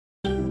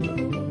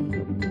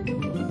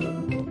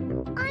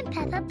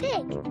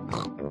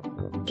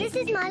Pig. This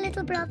is my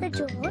little brother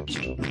George.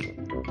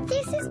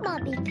 This is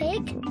Mummy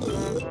Pig.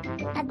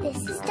 And this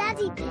is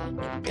Daddy Pig.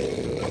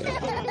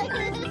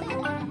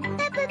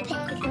 Peppa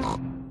Pig.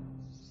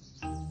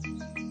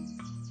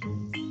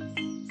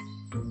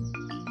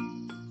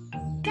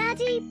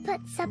 Daddy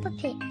puts up a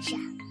picture.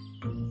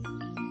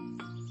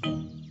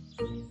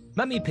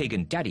 Mummy Pig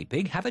and Daddy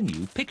Pig have a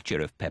new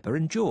picture of Peppa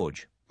and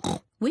George.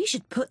 We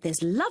should put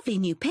this lovely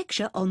new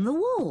picture on the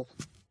wall.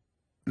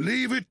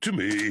 Leave it to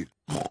me.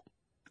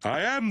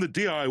 I am the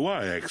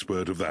DIY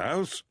expert of the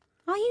house.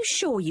 Are you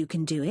sure you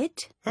can do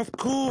it? Of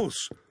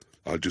course.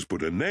 I'll just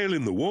put a nail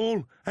in the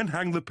wall and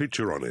hang the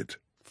picture on it.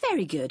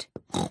 Very good.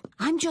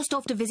 I'm just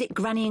off to visit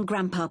Granny and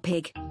Grandpa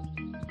Pig.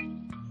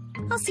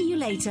 I'll see you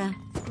later.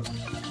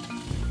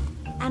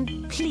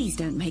 And please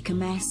don't make a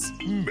mess.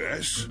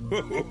 Mess?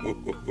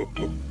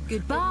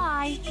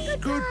 Goodbye.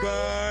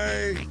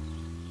 Goodbye.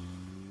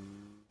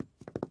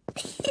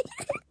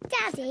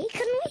 Daddy,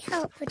 can we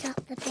help put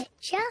up the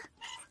picture?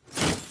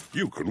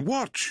 You can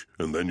watch,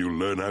 and then you'll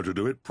learn how to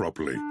do it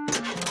properly.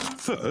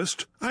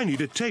 First, I need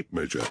a tape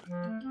measure.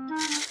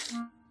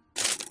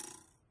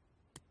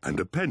 And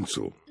a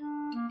pencil.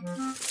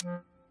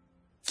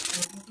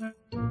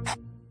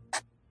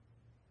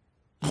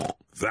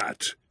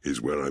 That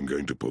is where I'm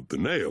going to put the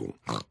nail.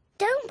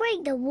 Don't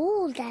break the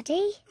wall,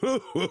 Daddy.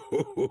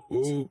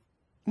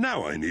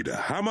 Now I need a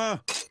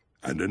hammer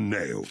and a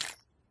nail.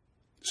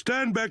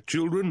 Stand back,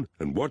 children,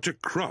 and watch a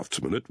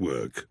craftsman at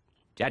work.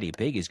 Daddy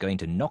Pig is going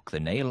to knock the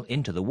nail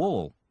into the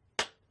wall.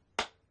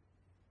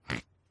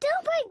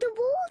 Don't break the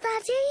wall,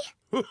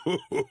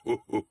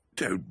 Daddy.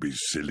 Don't be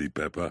silly,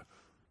 Peppa.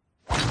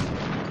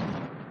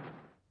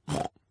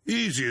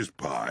 Easy as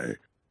pie.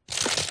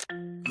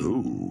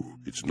 Oh,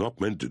 it's not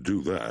meant to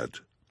do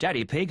that.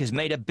 Daddy Pig has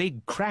made a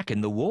big crack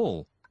in the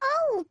wall.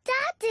 Oh,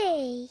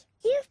 Daddy,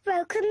 you've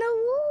broken the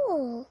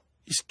wall.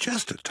 It's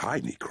just a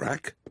tiny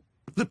crack.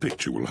 The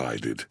picture will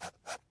hide it.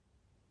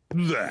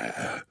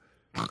 There.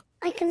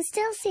 I can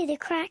still see the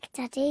crack,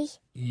 Daddy.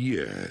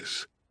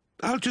 Yes.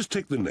 I'll just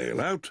take the nail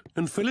out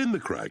and fill in the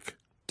crack.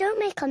 Don't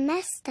make a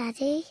mess,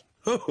 Daddy.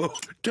 Oh,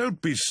 don't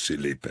be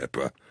silly,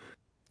 Peppa.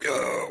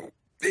 Oh,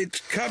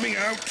 it's coming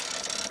out.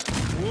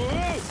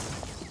 Whoa!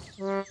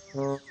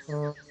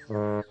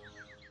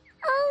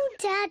 Oh,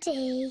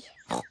 Daddy.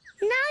 Now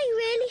you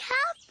really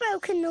have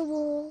broken the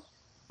wall.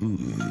 Do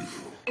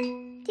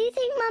you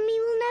think Mummy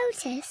will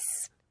notice?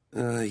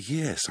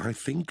 Yes, I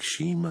think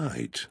she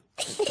might.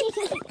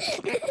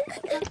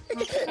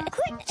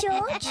 Quick,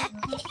 George.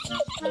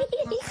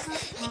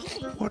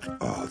 What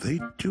are they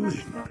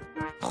doing?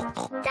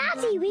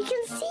 Daddy, we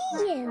can see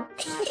you.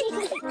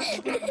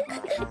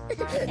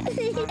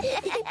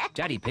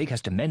 Daddy Pig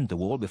has to mend the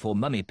wall before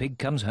Mummy Pig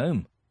comes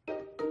home.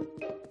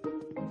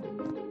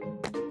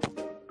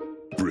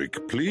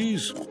 Brick,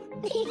 please.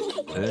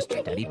 First,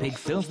 Daddy Pig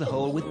fills the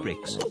hole with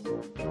bricks.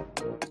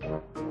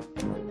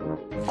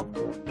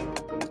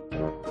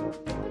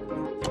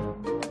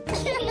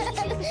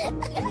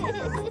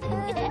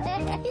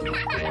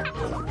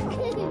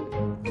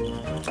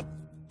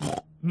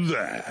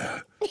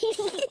 There.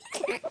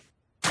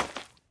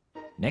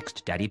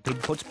 Next, Daddy Pig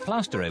puts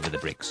plaster over the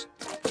bricks.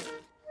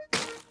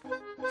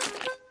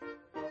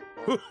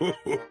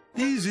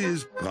 Easy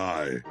as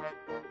pie.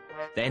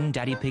 Then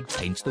Daddy Pig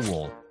paints the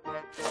wall.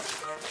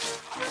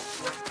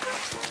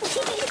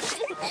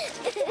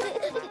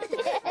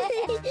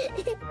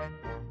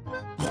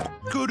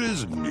 Good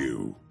as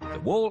new. The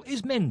wall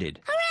is mended.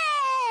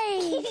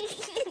 Hooray!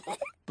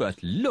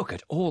 But look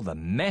at all the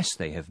mess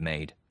they have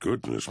made.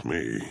 Goodness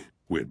me.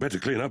 We'd better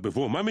clean up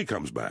before Mummy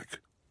comes back.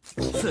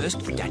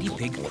 First, Daddy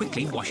Pig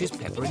quickly washes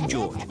Peppa and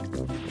George.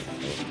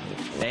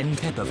 Then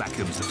Peppa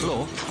vacuums the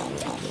floor.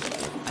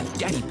 And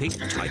Daddy Pig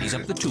tidies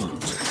up the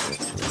tools.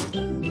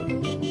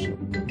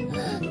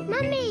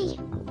 Mummy!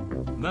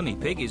 Mummy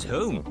Pig is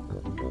home.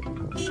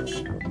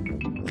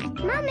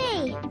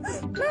 Mummy!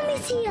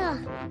 Mummy's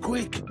here.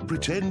 Quick,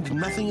 pretend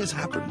nothing has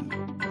happened.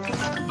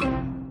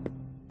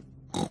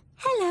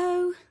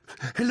 Hello.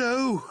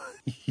 Hello.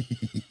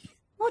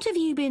 What have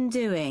you been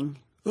doing?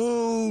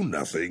 Oh,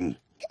 nothing.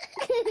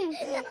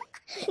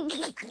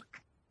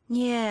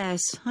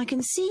 Yes, I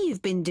can see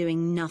you've been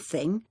doing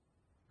nothing.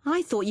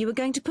 I thought you were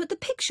going to put the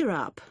picture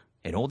up.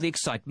 In all the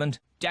excitement,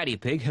 Daddy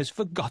Pig has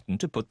forgotten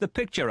to put the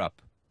picture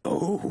up.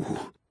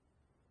 Oh.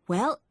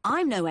 Well,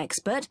 I'm no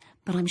expert,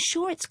 but I'm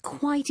sure it's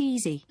quite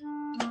easy.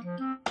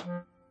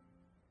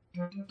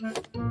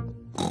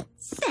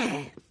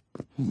 There.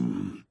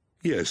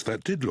 Yes,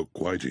 that did look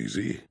quite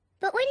easy.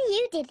 But when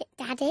you did it,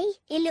 Daddy,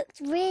 it looked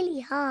really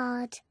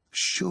hard.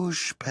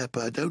 Shush,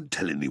 Peppa, don't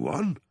tell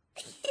anyone.